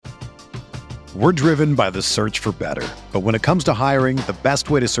We're driven by the search for better. But when it comes to hiring, the best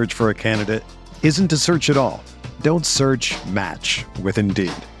way to search for a candidate isn't to search at all. Don't search, match with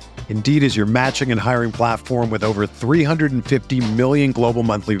Indeed. Indeed is your matching and hiring platform with over 350 million global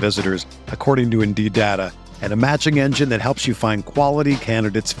monthly visitors, according to Indeed data, and a matching engine that helps you find quality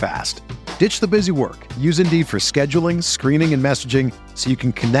candidates fast. Ditch the busy work. Use Indeed for scheduling, screening, and messaging so you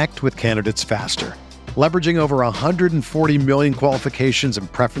can connect with candidates faster. Leveraging over 140 million qualifications and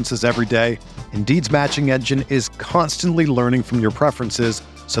preferences every day, Indeed's matching engine is constantly learning from your preferences,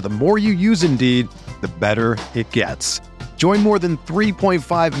 so the more you use Indeed, the better it gets. Join more than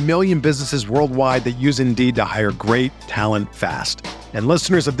 3.5 million businesses worldwide that use Indeed to hire great talent fast. And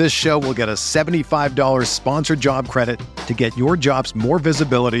listeners of this show will get a $75 sponsored job credit to get your jobs more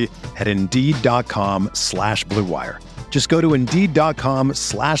visibility at Indeed.com/Blue Wire. Just go to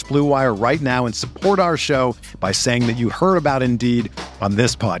Indeed.com/Blue Wire right now and support our show by saying that you heard about Indeed on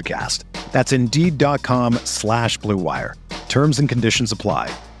this podcast. That's Indeed.com/Blue Wire. Terms and conditions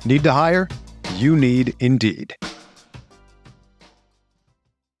apply. Need to hire? You need Indeed.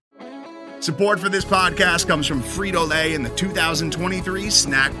 Support for this podcast comes from Frito-Lay and the 2023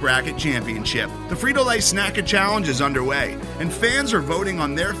 Snack Bracket Championship. The Frito-Lay Snack Challenge is underway, and fans are voting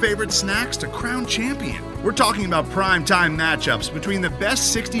on their favorite snacks to crown champion. We're talking about prime-time matchups between the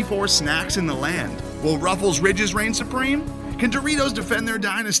best 64 snacks in the land. Will Ruffles Ridges reign supreme? Can Doritos defend their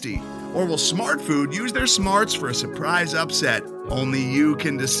dynasty? Or will Smart Food use their smarts for a surprise upset? Only you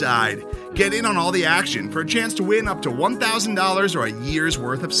can decide. Get in on all the action for a chance to win up to $1,000 or a year's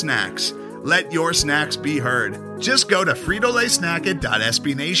worth of snacks. Let your snacks be heard. Just go to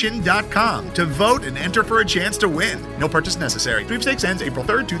fritolaysnacket.sbnation.com to vote and enter for a chance to win. No purchase necessary. Sweepstakes ends April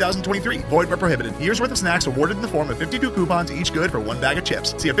 3rd, 2023. Void where prohibited. Year's worth of snacks awarded in the form of 52 coupons, each good for one bag of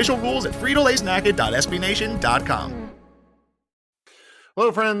chips. See official rules at fritolaysnacket.sbnation.com.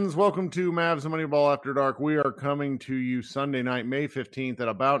 Hello, friends. Welcome to Mavs and Moneyball After Dark. We are coming to you Sunday night, May 15th at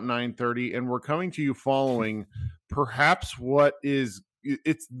about 9:30, and we're coming to you following perhaps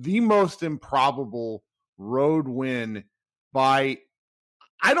it's the most improbable road win by,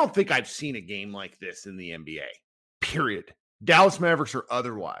 I don't think I've seen a game like this in the NBA, period. Dallas Mavericks or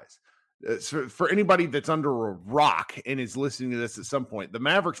otherwise. For anybody that's under a rock and is listening to this at some point, the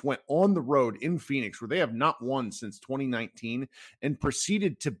Mavericks went on the road in Phoenix, where they have not won since 2019, and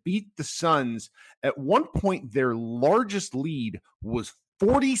proceeded to beat the Suns. At one point, their largest lead was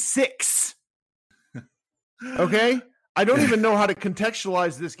 46. Okay? I don't even know how to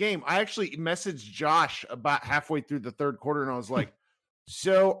contextualize this game. I actually messaged Josh about halfway through the third quarter, and I was like,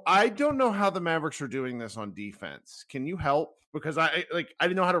 so I don't know how the Mavericks are doing this on defense. Can you help? Because I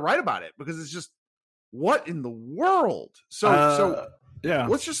didn't know how to write about it, because it's just, what in the world? So yeah,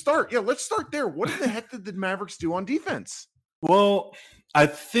 let's just start. Yeah, let's start there. What in the heck did the Mavericks do on defense? Well, I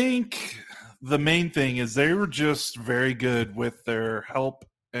think the main thing is they were just very good with their help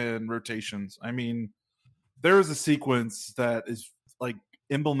and rotations. I mean, there is a sequence that is like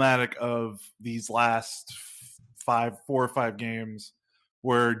emblematic of these last 4 or 5 games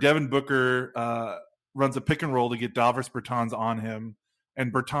where Devin Booker runs a pick and roll to get Davis Bertans on him,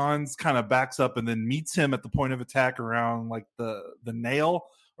 and Bertans kind of backs up and then meets him at the point of attack around like the nail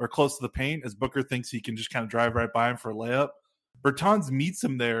or close to the paint, as Booker thinks he can just kind of drive right by him for a layup. Bertans meets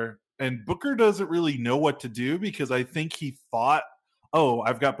him there, and Booker doesn't really know what to do, because I think he thought, oh,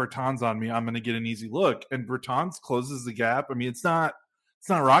 I've got Bertans on me, I'm going to get an easy look. And Bertans closes the gap. I mean, it's not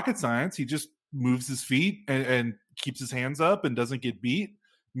rocket science. He just moves his feet and keeps his hands up and doesn't get beat,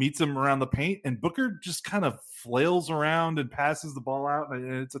 meets him around the paint, and Booker just kind of flails around and passes the ball out, and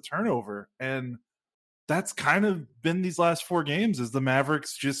it's a turnover. And that's kind of been these last 4 games, is the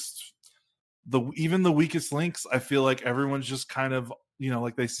Mavericks just even the weakest links. I feel like everyone's just kind of,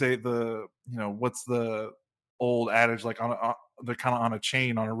 like they say, what's the old adage, like they're kind of on a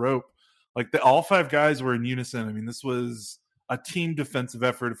chain, on a rope. Like all 5 guys were in unison. I mean, this was a team defensive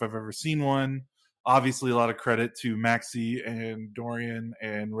effort if I've ever seen one. Obviously, a lot of credit to Maxey and Dorian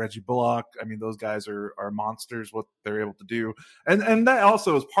and Reggie Bullock. I mean, those guys are monsters, what they're able to do. And that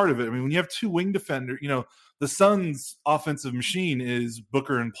also is part of it. I mean, when you have 2 wing defenders, the Suns' offensive machine is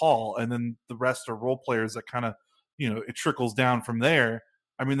Booker and Paul, and then the rest are role players that kind of, it trickles down from there.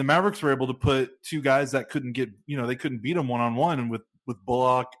 I mean, the Mavericks were able to put 2 guys that couldn't get, they couldn't beat them one-on-one, and with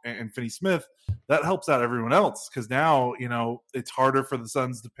Bullock and Finney-Smith, that helps out everyone else, because now, it's harder for the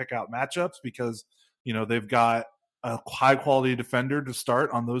Suns to pick out matchups, because, they've got a high-quality defender to start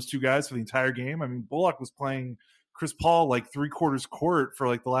on those 2 guys for the entire game. I mean, Bullock was playing Chris Paul like 3/4 court for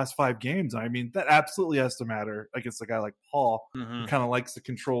like the last 5 games. I mean, that absolutely has to matter against a guy like Paul, who kind of likes to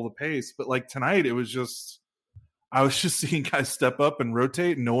control the pace. But like tonight, it was just, I was just seeing guys step up and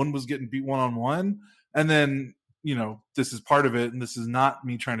rotate, and no one was getting beat one-on-one. And then, this is part of it, and this is not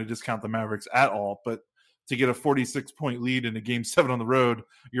me trying to discount the Mavericks at all, but to get a 46-point lead in a Game 7 on the road,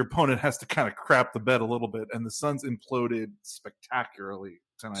 your opponent has to kind of crap the bed a little bit, and the Suns imploded spectacularly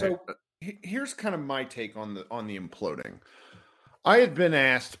tonight. So here's kind of my take on the imploding. I had been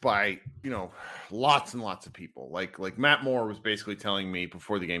asked by, lots and lots of people. Like Matt Moore was basically telling me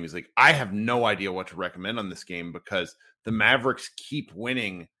before the game, he's like, I have no idea what to recommend on this game because the Mavericks keep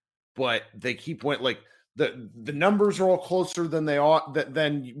winning, but they keep winning. Like the numbers are all closer than they ought,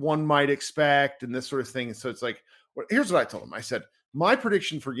 than one might expect, and this sort of thing. And so it's like, here's what I told him. I said, my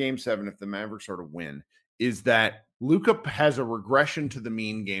prediction for Game 7, if the Mavericks are to win, is that Luka has a regression to the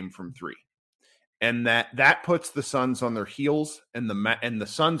mean game from 3. And that puts the Suns on their heels, and the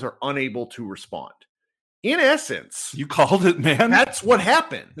Suns are unable to respond. In essence, you called it, man. That's what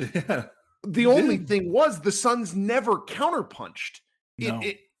happened. Yeah, the only thing was the Suns never counterpunched. No.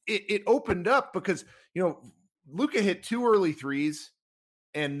 It opened up because Luka hit 2 early threes,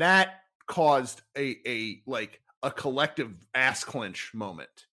 and that caused a collective ass clench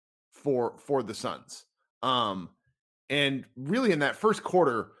moment for the Suns. And really in that first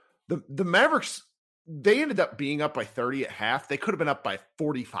quarter, the Mavericks, they ended up being up by 30 at half. They could have been up by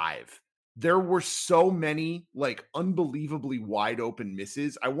 45. There were so many unbelievably wide open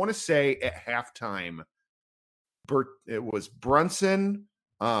misses. I want to say at halftime, it was Brunson,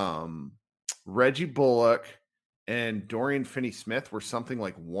 Reggie Bullock, and Dorian Finney-Smith were something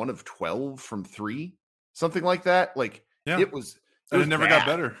like 1 of 12 from 3, something like that. It was never got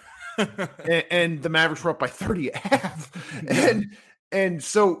better. and the Mavericks were up by 30 at half. And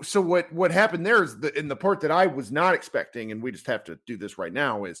so what happened there is in the part that I was not expecting, and we just have to do this right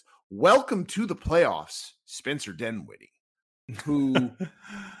now, is welcome to the playoffs, Spencer Dinwiddie, who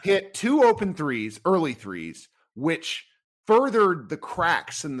hit 2 open threes, early threes, which furthered the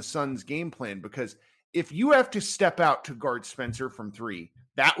cracks in the Suns' game plan, because if you have to step out to guard Spencer from 3,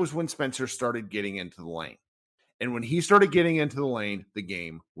 that was when Spencer started getting into the lane. And when he started getting into the lane, the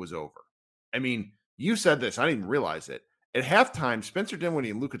game was over. I mean, you said this, I didn't even realize it. At halftime, Spencer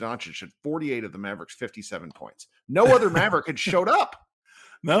Dinwiddie and Luka Doncic had 48 of the Mavericks' 57 points. No other Maverick had showed up.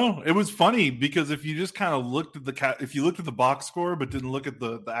 No, it was funny because if you just kind of looked at the box score but didn't look at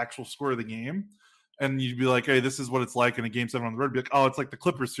the actual score of the game, and you'd be like, hey, this is what it's like in a Game 7 on the road. You'd be like, oh, it's like the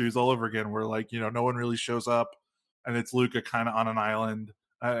Clippers series all over again, where no one really shows up, and it's Luka kind of on an island,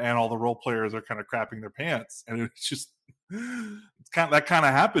 and all the role players are kind of crapping their pants, and it's just that kind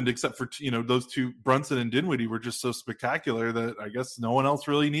of happened, except for those two, Brunson and Dinwiddie, were just so spectacular that I guess no one else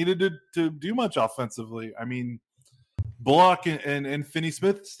really needed to do much offensively. I mean, Bullock and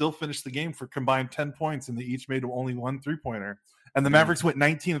Finney-Smith still finished the game for combined 10 points, and they each made only 1 3-pointer. And the Mavericks went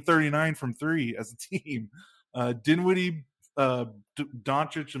 19 of 39 from 3 as a team. Dinwiddie,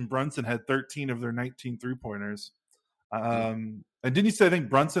 Doncic, and Brunson had 13 of their 19 3-pointers. And didn't you say, I think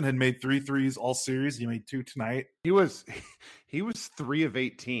Brunson had made 3 threes all series? He made 2 tonight. He was 3 of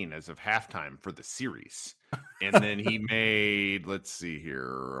 18 as of halftime for the series. And then he made, let's see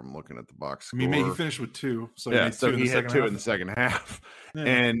here, I'm looking at the box score. He finished with 2. So he had 2 in the second half. Yeah.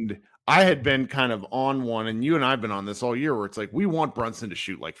 And I had been kind of on one, and you and I have been on this all year, where it's like, we want Brunson to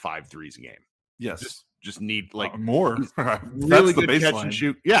shoot 5 threes a game. Yes. Just need more. Really good catch and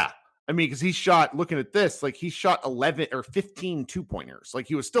shoot. Yeah. I mean, because he shot, looking at this, he shot 11 or 15 2-pointers.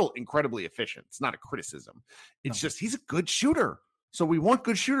 He was still incredibly efficient. It's not a criticism. It's just he's a good shooter. So we want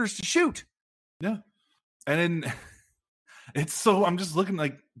good shooters to shoot. Yeah. And then I'm just looking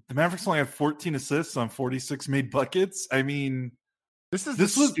the Mavericks only have 14 assists on 46 made buckets. I mean, this was the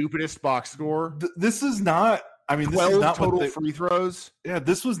stupidest box score. This is not. I mean, 12 this is not total free throws. Yeah,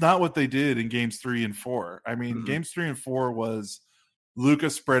 this was not what they did in games 3 and 4. I mean, games 3 and 4 was Luka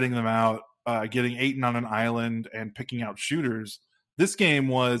spreading them out, getting Ayton on an island and picking out shooters. This game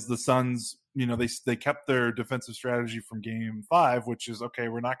was the Suns, they kept their defensive strategy from game 5, which is, okay,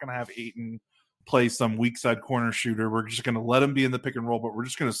 we're not going to have Ayton play some weak side corner shooter. We're just going to let him be in the pick and roll, but we're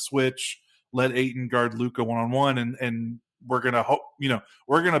just going to switch, let Ayton guard Luka one-on-one, and we're going to hope,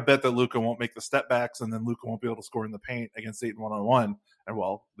 we're going to bet that Luka won't make the step backs, and then Luka won't be able to score in the paint against Ayton one-on-one. And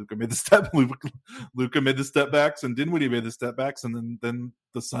Luka made the made the step backs, and Dinwiddie made the step backs, and then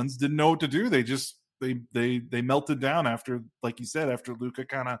the Suns didn't know what to do. They just they melted down after, like you said, after Luka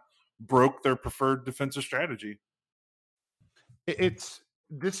kind of broke their preferred defensive strategy. It's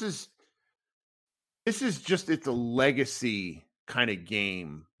a legacy kind of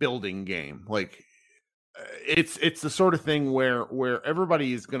game, building game. It's the sort of thing where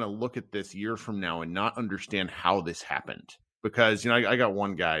everybody is going to look at this years from now and not understand how this happened. because, I got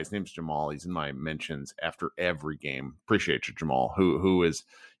one guy, his name's Jamal. He's in my mentions after every game. Appreciate you, Jamal,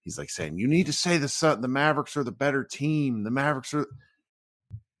 he's like saying, you need to say the Mavericks are the better team. The Mavericks are.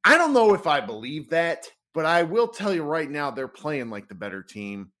 I don't know if I believe that, but I will tell you right now, they're playing like the better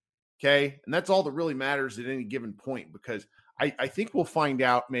team. Okay. And that's all that really matters at any given point, because I think we'll find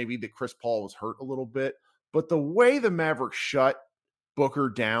out maybe that Chris Paul was hurt a little bit, but the way the Mavericks shut Booker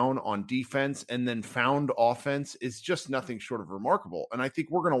down on defense and then found offense is just nothing short of remarkable. And I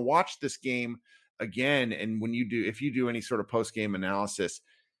think we're going to watch this game again. And if you do any sort of post-game analysis,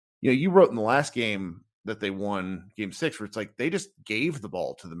 you wrote in the last game that they won game 6, where it's like they just gave the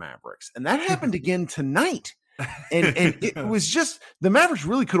ball to the Mavericks. And that happened again tonight. And it was just, the Mavericks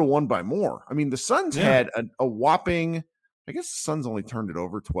really could have won by more. I mean, the Suns had a whopping, I guess the Suns only turned it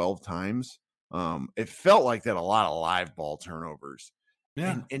over 12 times. It felt like that a lot of live ball turnovers.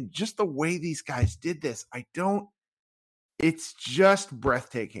 Yeah. And just the way these guys did this, it's just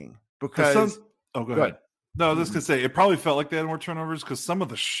breathtaking because. Go ahead. No, I was just going to say, it probably felt like they had more turnovers because some of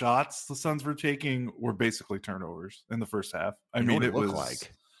the shots the Suns were taking were basically turnovers in the first half.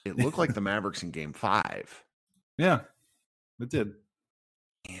 It looked like the Mavericks in game 5. Yeah, it did.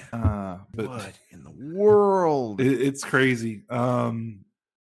 But what in the world? It's crazy.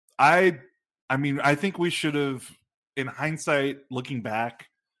 I think we should have, in hindsight, looking back,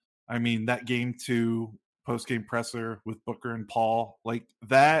 that game 2 post-game presser with Booker and Paul, like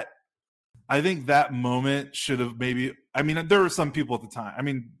that, I think that moment should have maybe, there were some people at the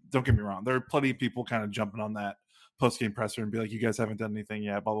time. Don't get me wrong. There are plenty of people kind of jumping on that post-game presser and be like, you guys haven't done anything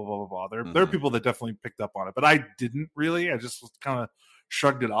yet, blah, blah, blah, blah, blah. There are people that definitely picked up on it, but I didn't really. I just kind of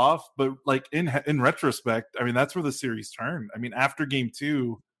shrugged it off. But like in retrospect, that's where the series turned. After game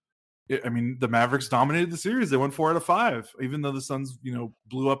 2, the Mavericks dominated the series. They won 4 out of 5, even though the Suns,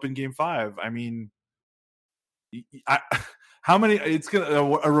 blew up in game 5. How many? It's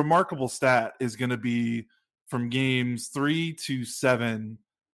a remarkable stat is gonna be from games 3 to 7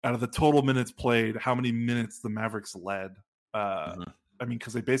 out of the total minutes played. How many minutes the Mavericks led?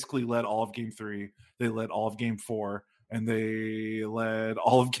 Because they basically led all of game 3, they led all of game 4, and they led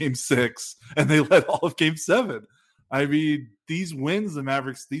all of game 6, and they led all of game 7. These wins the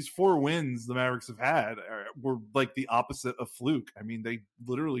Mavericks, these 4 wins the Mavericks have had were like the opposite of fluke. They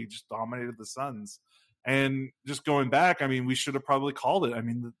literally just dominated the Suns. And just going back, we should have probably called it.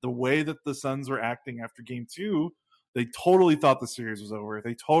 The way that the Suns were acting after game 2, they totally thought the series was over.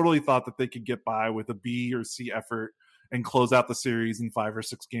 They totally thought that they could get by with a B or C effort and close out the series in 5 or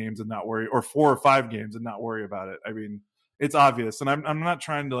 6 games and not worry, or 4 or 5 games and not worry about it. It's obvious. And I'm not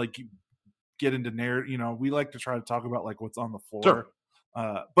trying to like get into narrative. We like to try to talk about like what's on the floor. Sure.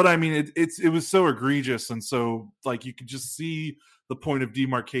 But it was so egregious, and so like you could just see the point of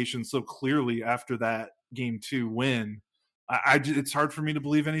demarcation so clearly after that game 2 win. It's hard for me to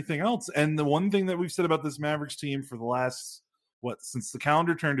believe anything else. And the one thing that we've said about this Mavericks team for the last since the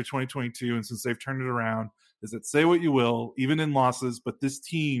calendar turned to 2022 and since they've turned it around is that, say what you will, even in losses, but this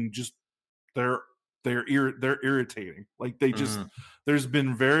team just they're irritating. Like they just there's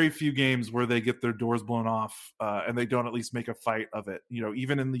been very few games where they get their doors blown off and they don't at least make a fight of it.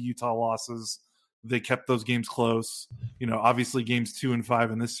 Even in the Utah losses, they kept those games close. Obviously games 2 and 5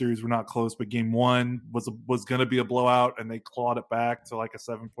 in this series were not close, but game 1 was going to be a blowout, and they clawed it back to like a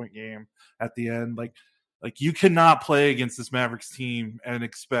 7-point game at the end. Like you cannot play against this Mavericks team and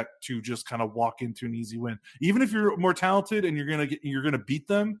expect to just kind of walk into an easy win. Even if you're more talented and you're going to beat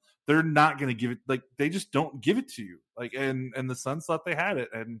them, they're not going to give it. Like they just don't give it to you. Like, and the Suns thought they had it.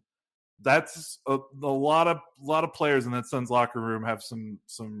 And that's a lot of players in that Suns locker room have some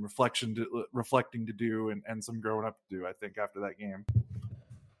reflecting to do and some growing up to do, I think, after that game.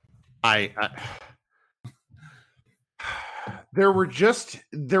 There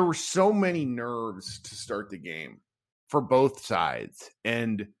were so many nerves to start the game for both sides.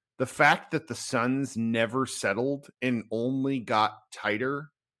 And the fact that the Suns never settled and only got tighter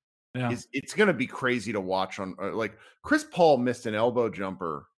it's going to be crazy to watch on like Chris Paul missed an elbow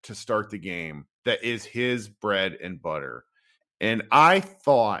jumper to start the game. That is his bread and butter. And I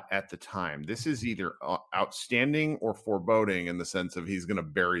thought at the time, this is either outstanding or foreboding in the sense of he's going to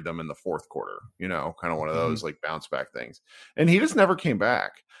bury them in the fourth quarter, kind of one of those like bounce back things. And he just never came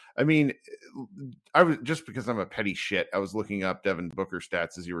back. I was just because I'm a petty shit. I was looking up Devin Booker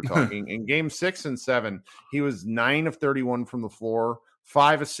stats as you were talking. In game 6 and 7, he was 9 of 31 from the floor,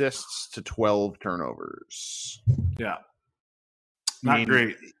 5 assists to 12 turnovers. Yeah. Not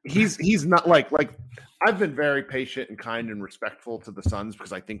great. He's not like I've been very patient and kind and respectful to the Suns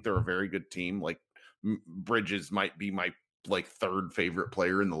because I think they're a very good team. Like Bridges might be my third favorite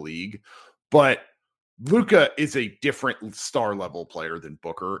player in the league, but Luka is a different star level player than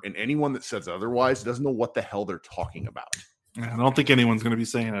Booker, and anyone that says otherwise doesn't know what the hell they're talking about. I don't think anyone's going to be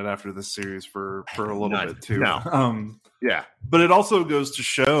saying it after this series for a little bit too. No. Yeah. But it also goes to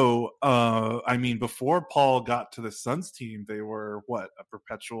show, I mean, before Paul got to the Suns team, they were a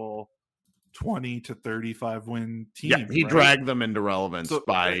perpetual 20 to 35 win team. Yeah, he right? dragged them into relevance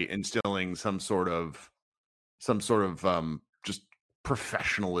by instilling some sort of just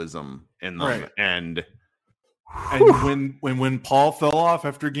professionalism in them. Right. And when Paul fell off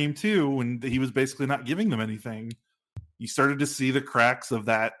after game 2, when he was basically not giving them anything, you started to see the cracks of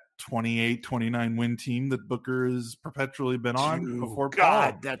that 28-29 win team that Booker has perpetually been on before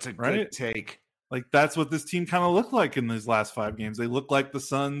Paul. That's a right? good take. Like, that's what this team kind of looked like in these last 5 games. They looked like the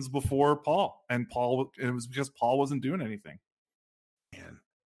Suns before Paul. And it was because Paul wasn't doing anything.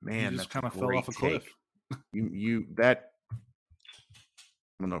 Man, he just kind of fell off a cliff. I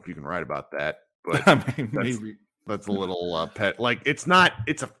don't know if you can write about that, but I mean, maybe that's a little pet. Like, it's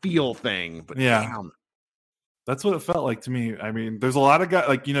a feel thing, but yeah. Damn. That's what it felt like to me. I mean, there's a lot of guys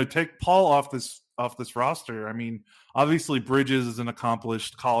like, take Paul off this roster. I mean, obviously Bridges is an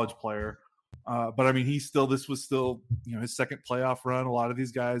accomplished college player, but I mean, this was still, his second playoff run. A lot of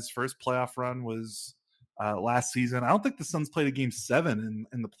these guys' first playoff run was last season. I don't think the Suns played a game 7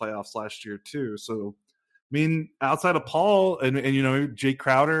 in the playoffs last year too. So, I mean, outside of Paul and Jay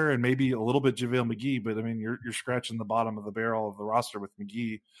Crowder and maybe a little bit JaVale McGee, but I mean, you're scratching the bottom of the barrel of the roster with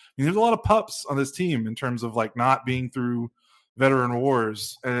McGee. I mean, there's a lot of pups on this team in terms of like not being through veteran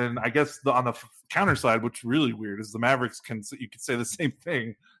wars. And I guess on the counter side, what's really weird is the Mavericks you could say the same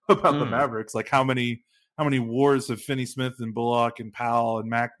thing about the Mavericks. Like how many wars have Finney Smith and Bullock and Powell and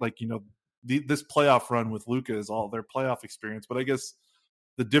Mac, this playoff run with Luka is all their playoff experience. But I guess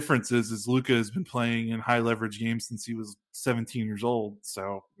the difference is Luka has been playing in high leverage games since he was 17 years old.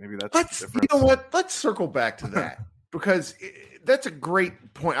 So maybe that's the difference. You know what? Let's circle back to that because that's a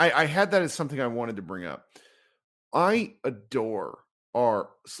great point. I had that as something I wanted to bring up. I adore our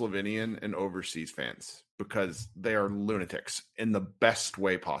Slovenian and overseas fans because they are lunatics in the best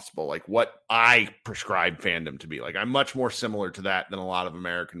way possible. Like what I prescribe fandom to be like. I'm much more similar to that than a lot of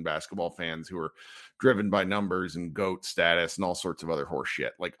American basketball fans who are driven by numbers and GOAT status and all sorts of other horse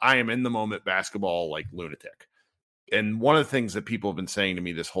shit. Like I am in the moment basketball, like lunatic. And one of the things that people have been saying to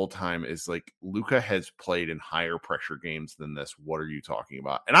me this whole time is like, Luka has played in higher pressure games than this. What are you talking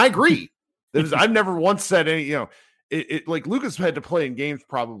about? And I agree. I've never once said any, like Luka's had to play in games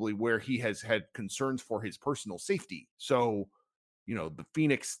probably where he has had concerns for his personal safety. So,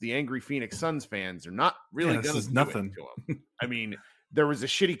 the angry Phoenix Suns fans are not really going to do nothing to him. I mean, there was a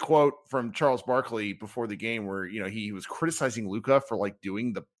shitty quote from Charles Barkley before the game where, he was criticizing Luka for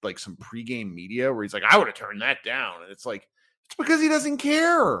doing some pregame media where he's like, I would have turned that down. And it's like, it's because he doesn't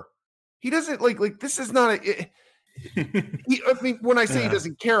care. He doesn't this is not when I say he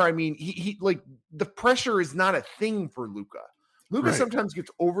doesn't care, I mean, he the pressure is not a thing for Luka. Luka sometimes gets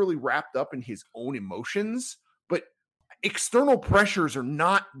overly wrapped up in his own emotions, but external pressures are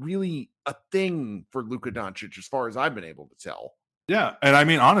not really a thing for Luka Doncic as far as I've been able to tell. Yeah. And I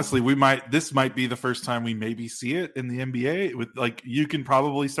mean, honestly, this might be the first time we maybe see it in the NBA with you can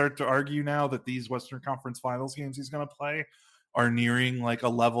probably start to argue now that these Western Conference Finals games he's going to play are nearing a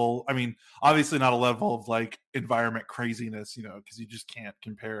level. I mean, obviously not a level of environment craziness, because you just can't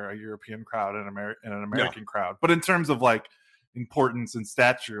compare a European crowd and an American crowd. But in terms of importance and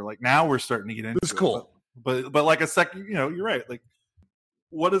stature, now we're starting to get into it's cool. But like a second, you're right.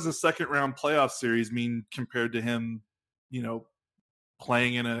 What does a second round playoff series mean compared to him,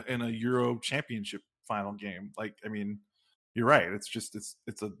 playing in a Euro championship final game? I mean, you're right. It's just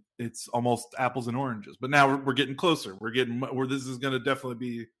it's almost apples and oranges. But now we're getting closer. This is going to definitely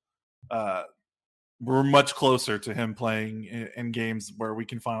be. We're much closer to him playing in games where we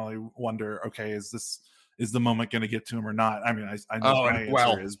can finally wonder, okay, is the moment going to get to him or not? I mean, I know my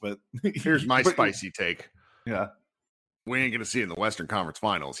answer is, but here's my spicy take. Yeah, we ain't going to see it in the Western Conference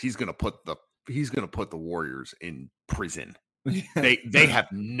Finals. He's going to put the Warriors in prison. They have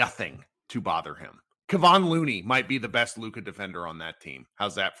nothing to bother him. Kevon Looney might be the best Luka defender on that team.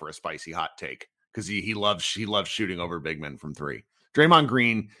 How's that for a spicy hot take? Because he loves shooting over big men from 3. Draymond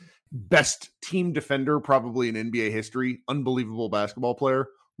Green, best team defender probably in NBA history. Unbelievable basketball player.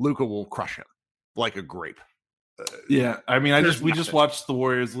 Luka will crush him like a grape. Yeah, I mean, we just watched the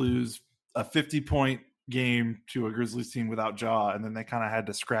Warriors lose a 50-point game to a Grizzlies team without Ja, and then they kind of had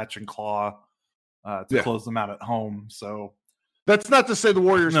to scratch and claw to close them out at home. So. That's not to say the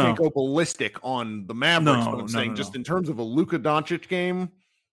Warriors can't go ballistic on the Mavericks, but I'm saying just in terms of a Luka Doncic game,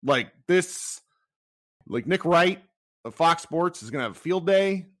 like Nick Wright of Fox Sports is going to have a field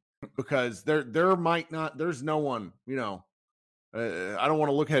day. because there might not. There's no one. I don't want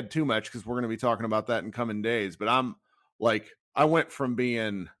to look ahead too much because we're going to be talking about that in coming days. But I went from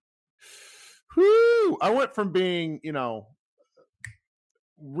being,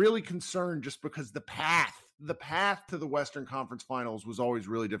 really concerned just because the path to the Western Conference Finals was always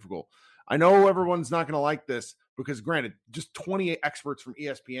really difficult. I know everyone's not going to like this because, granted, just 28 experts from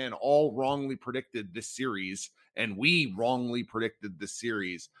ESPN all wrongly predicted this series, and we wrongly predicted this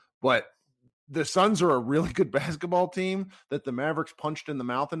series. But the Suns are a really good basketball team that the Mavericks punched in the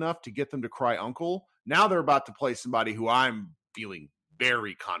mouth enough to get them to cry uncle. Now they're about to play somebody who I'm feeling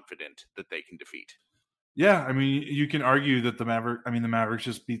very confident that they can defeat. Yeah, I mean, you can argue that the Mavericks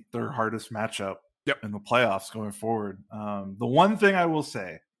just beat their hardest matchup in the playoffs going forward. The one thing I will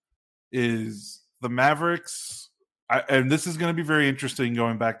say is the Mavericks, and this is going to be very interesting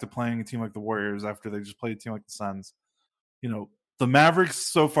going back to playing a team like the Warriors after they just played a team like the Suns. The Mavericks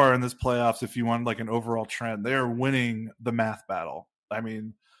so far in this playoffs, if you want like an overall trend, they are winning the math battle. I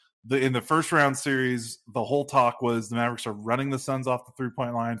mean, in the first round series, the whole talk was the Mavericks are running the Suns off the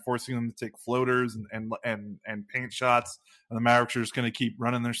 3-point line, forcing them to take floaters and paint shots, and the Mavericks are just going to keep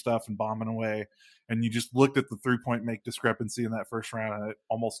running their stuff and bombing away. And you just looked at the 3-point make discrepancy in that first round, and it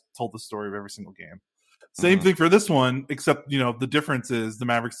almost told the story of every single game. Same thing for this one, except the difference is the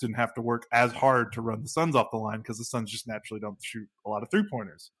Mavericks didn't have to work as hard to run the Suns off the line because the Suns just naturally don't shoot a lot of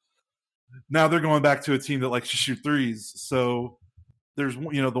 3-pointers. Now they're going back to a team that likes to shoot threes, so there's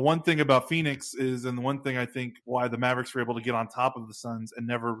the one thing about Phoenix is, and the one thing I think why the Mavericks were able to get on top of the Suns and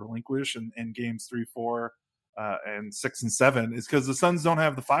never relinquish in games 3, 4, and 6 and 7 is because the Suns don't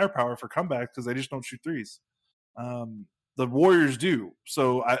have the firepower for comebacks because they just don't shoot threes. The Warriors do.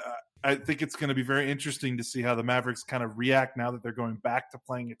 So I think it's going to be very interesting to see how the Mavericks kind of react now that they're going back to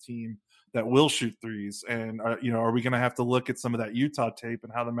playing a team that will shoot threes. And are we going to have to look at some of that Utah tape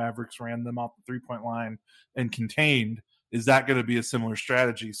and how the Mavericks ran them off the 3-point line and contained? Is that going to be a similar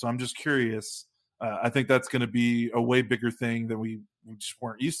strategy? So I'm just curious. I think that's going to be a way bigger thing than we just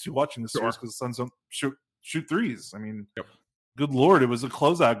weren't used to watching the series because the Suns don't shoot threes. I mean, good Lord, it was a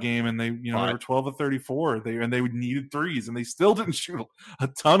closeout game, and they were 12 of 34. They needed threes, and they still didn't shoot a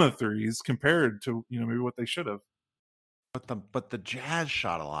ton of threes compared to maybe what they should have. But the Jazz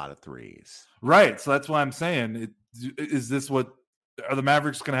shot a lot of threes, right? So that's why I'm saying, are the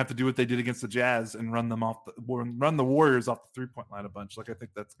Mavericks going to have to do what they did against the Jazz and run the Warriors off the 3-point line a bunch? Like I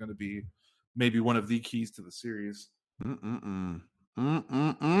think that's going to be maybe one of the keys to the series. Man,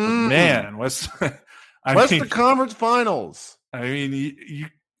 Western Conference Finals. I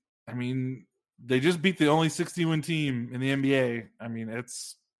mean, they just beat the only 60-win team in the NBA. I mean,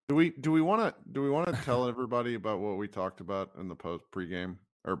 it's. Do we want to tell everybody about what we talked about in the pregame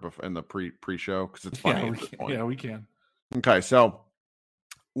or in the pre-show because it's funny? Yeah, we can. Okay, so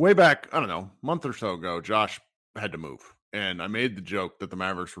way back, I don't know, a month or so ago, Josh had to move. And I made the joke that the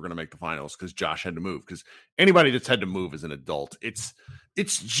Mavericks were going to make the finals because Josh had to move. Because anybody that's had to move as an adult, it's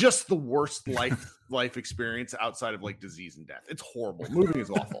just the worst life experience outside of like disease and death. It's horrible. Moving is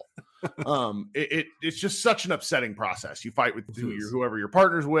awful. It's just such an upsetting process. You fight with whoever your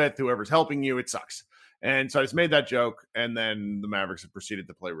partner's with, whoever's helping you. It sucks. And so I just made that joke. And then the Mavericks have proceeded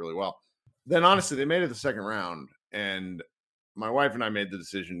to play really well. Then honestly, they made it the second round. And my wife and I made the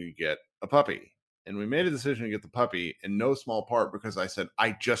decision to get a puppy. And we made a decision to get the puppy in no small part because I said,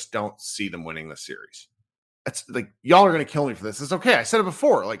 I just don't see them winning this series. It's like, y'all are going to kill me for this. It's okay. I said it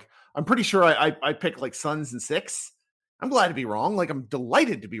before. Like, I'm pretty sure I picked like Suns in 6. I'm glad to be wrong. Like, I'm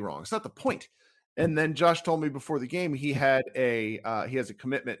delighted to be wrong. It's not the point. And then Josh told me before the game, he has a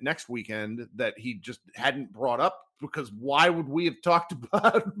commitment next weekend that he just hadn't brought up because why would we have talked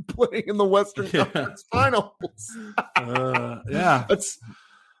about playing in the Western Conference Finals? That's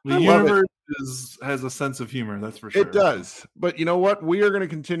the universe has a sense of humor, that's for sure. It does. But you know what? We are going to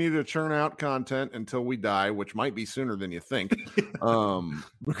continue to churn out content until we die, which might be sooner than you think.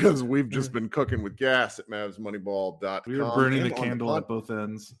 Because we've just been cooking with gas at MavsMoneyball.com. We were burning the candle at both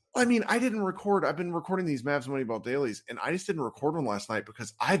ends. I mean, I didn't record. I've been recording these Mavs Moneyball dailies, and I just didn't record one last night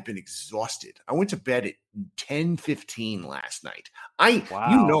because I've been exhausted. I went to bed at 10:15 last night.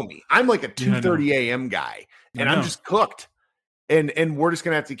 You know me. I'm like a 2:30 a.m. guy, and I'm just cooked. And we're just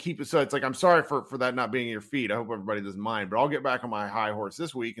going to have to keep it. So it's like, I'm sorry for that not being in your feed. I hope everybody doesn't mind, but I'll get back on my high horse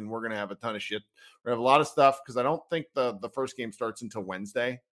this week and we're going to have a ton of shit. We have a lot of stuff because I don't think the first game starts until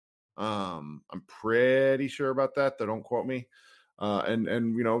Wednesday. I'm pretty sure about that. Though don't quote me.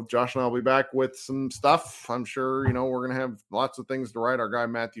 And Josh and I'll be back with some stuff. I'm sure, we're going to have lots of things to write. Our guy,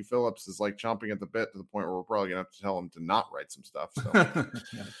 Matthew Phillips, is like chomping at the bit to the point where we're probably going to have to tell him to not write some stuff. So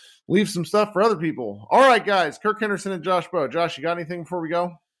leave some stuff for other people. All right, guys, Kirk Henderson and Josh Bowe. Josh, you got anything before we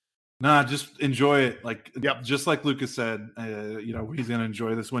go? Nah, just enjoy it. Like, Yep. just like Lucas said, he's going to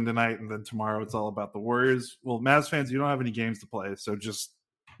enjoy this win tonight, and then tomorrow it's all about the Warriors. Well, Mavs fans, you don't have any games to play, so just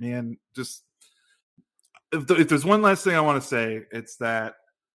if there's one last thing I want to say, it's that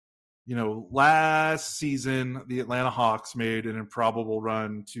last season the Atlanta Hawks made an improbable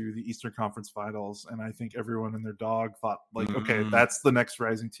run to the Eastern Conference Finals, and I think everyone and their dog thought, like, okay, that's the next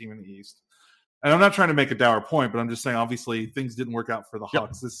rising team in the East. And I'm not trying to make a dour point, but I'm just saying, obviously, things didn't work out for the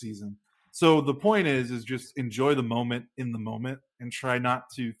Hawks this season. So the point is just enjoy the moment in the moment and try not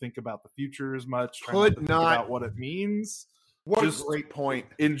to think about the future as much. Try not to think about what it means. What a great point.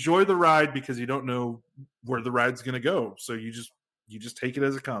 Enjoy the ride because you don't know where the ride's going to go. So you just take it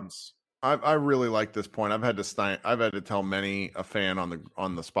as it comes. I really like this point. I've had to tell many a fan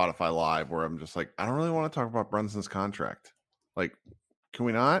on the Spotify Live where I'm just like, I don't really want to talk about Brunson's contract. Like, can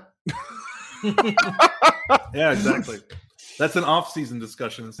we not? Yeah, exactly. That's an off-season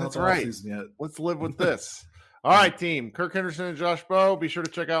discussion. It's not off-season yet. Let's live with this. All right, team. Kirk Henderson and Josh Bowe. Be sure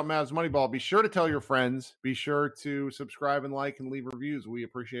to check out Mavs Moneyball. Be sure to tell your friends. Be sure to subscribe and like and leave reviews. We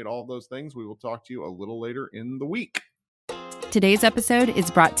appreciate all of those things. We will talk to you a little later in the week. Today's episode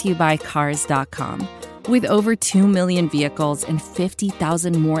is brought to you by Cars.com. With over 2 million vehicles and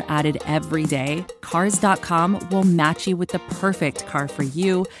 50,000 more added every day, Cars.com will match you with the perfect car for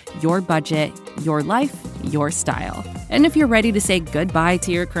you, your budget, your life, your style. And if you're ready to say goodbye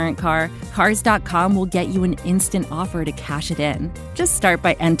to your current car, Cars.com will get you an instant offer to cash it in. Just start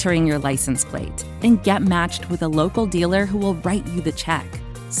by entering your license plate and get matched with a local dealer who will write you the check.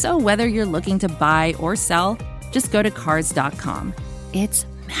 So whether you're looking to buy or sell, just go to Cars.com. It's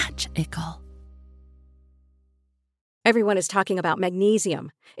magical. Everyone is talking about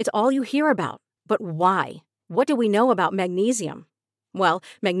magnesium. It's all you hear about. But why? What do we know about magnesium? Well,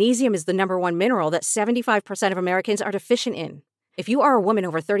 magnesium is the number one mineral that 75% of Americans are deficient in. If you are a woman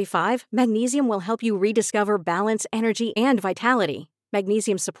over 35, magnesium will help you rediscover balance, energy, and vitality.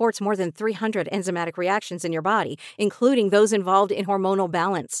 Magnesium supports more than 300 enzymatic reactions in your body, including those involved in hormonal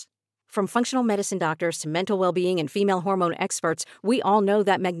balance. From functional medicine doctors to mental well-being and female hormone experts, we all know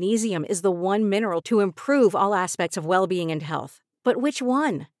that magnesium is the one mineral to improve all aspects of well-being and health. But which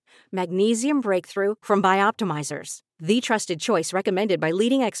one? Magnesium Breakthrough from Bioptimizers, the trusted choice recommended by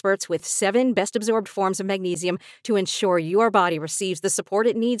leading experts with 7 best-absorbed forms of magnesium to ensure your body receives the support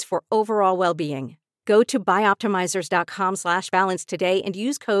it needs for overall well-being. Go to bioptimizers.com/balance today and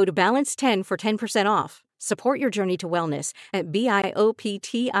use code BALANCE10 for 10% off. Support your journey to wellness at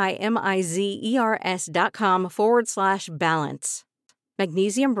bioptimizers.com/balance.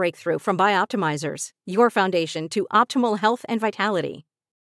 Magnesium Breakthrough from Bioptimizers, your foundation to optimal health and vitality.